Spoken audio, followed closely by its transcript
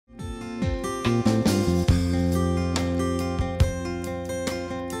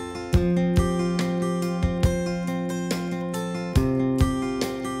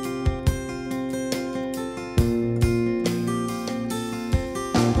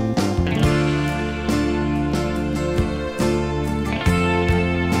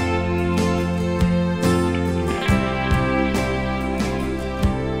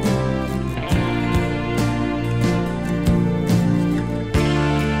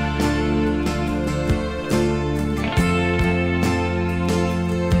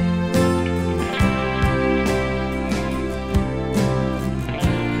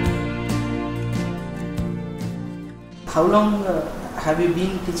How long have you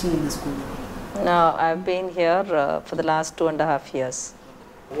been teaching in the school? Now, I've been here for the last 2.5 years.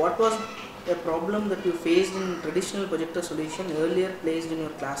 What was a problem that you faced in traditional projector solution earlier placed in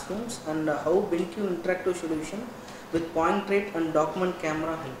your classrooms, and how BenQ interactive solution with point rate and document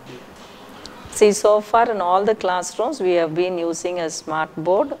camera helped you? See, so far in all the classrooms, we have been using a smart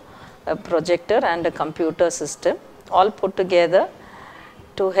board, a projector and a computer system, all put together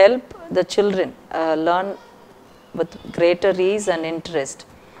to help the children learn with greater ease and interest.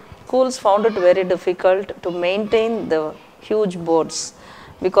 Schools found it very difficult to maintain the huge boards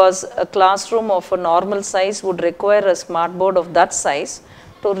because a classroom of a normal size would require a smart board of that size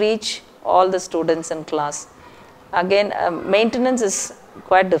to reach all the students in class. Again, maintenance is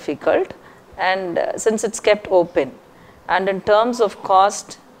quite difficult, and since it's kept open, and in terms of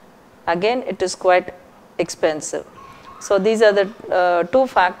cost, again it is quite expensive. So these are the two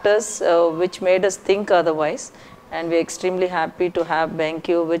factors which made us think otherwise, and we are extremely happy to have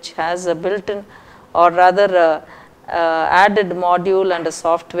BenQ, which has a built-in or rather added module and a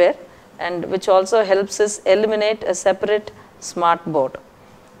software, and which also helps us eliminate a separate smart board.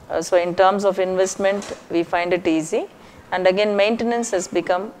 So in terms of investment, we find it easy, and again maintenance has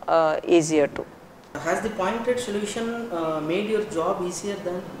become easier too. Has the point rate solution made your job easier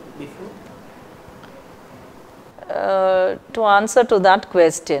than before? To answer to that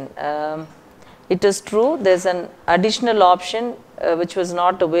question, it is true there's an additional option which was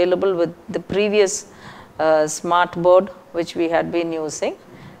not available with the previous smart board which we had been using,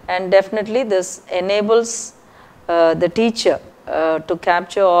 and definitely this enables the teacher to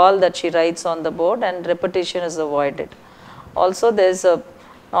capture all that she writes on the board, and repetition is avoided. Also, there is an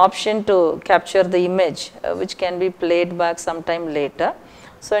option to capture the image which can be played back sometime later.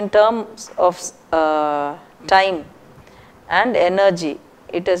 So in terms of time and energy,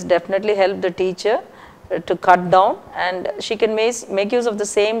 it has definitely helped the teacher to cut down, and she can make use of the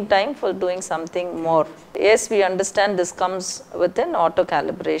same time for doing something more. Yes, we understand this comes with an auto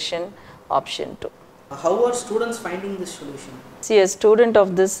calibration option too. How are students finding this solution? See, a student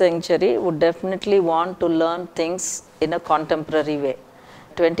of this century would definitely want to learn things in a contemporary way.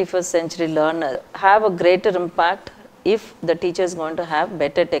 21st century learner have a greater impact if the teacher is going to have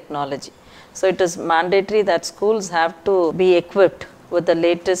better technology. So it is mandatory that schools have to be equipped with the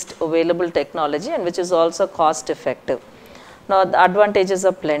latest available technology, and which is also cost effective. Now the advantages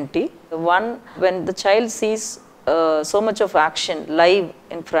are plenty. One, when the child sees so much of action live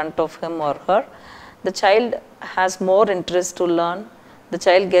in front of him or her, the child has more interest to learn, the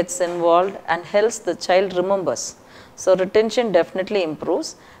child gets involved, and hence the child remembers. So retention definitely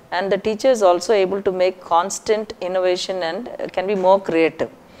improves, and the teacher is also able to make constant innovation and can be more creative.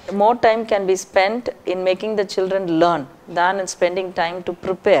 More time can be spent in making the children learn than in spending time to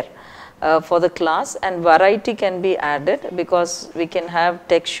prepare for the class, and variety can be added because we can have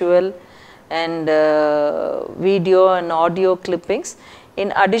textual and video and audio clippings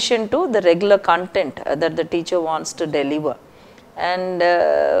in addition to the regular content that the teacher wants to deliver. And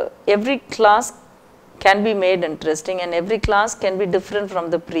every class can be made interesting, and every class can be different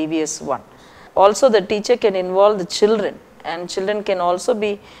from the previous one. Also, the teacher can involve the children, and children can also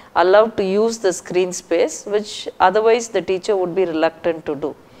be allowed to use the screen space, which otherwise the teacher would be reluctant to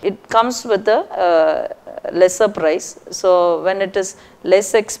do. It comes with a lesser price, so when it is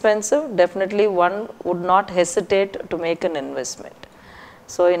less expensive, definitely one would not hesitate to make an investment.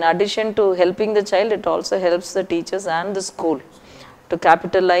 So in addition to helping the child, it also helps the teachers and the school to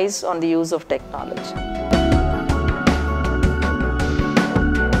capitalize on the use of technology.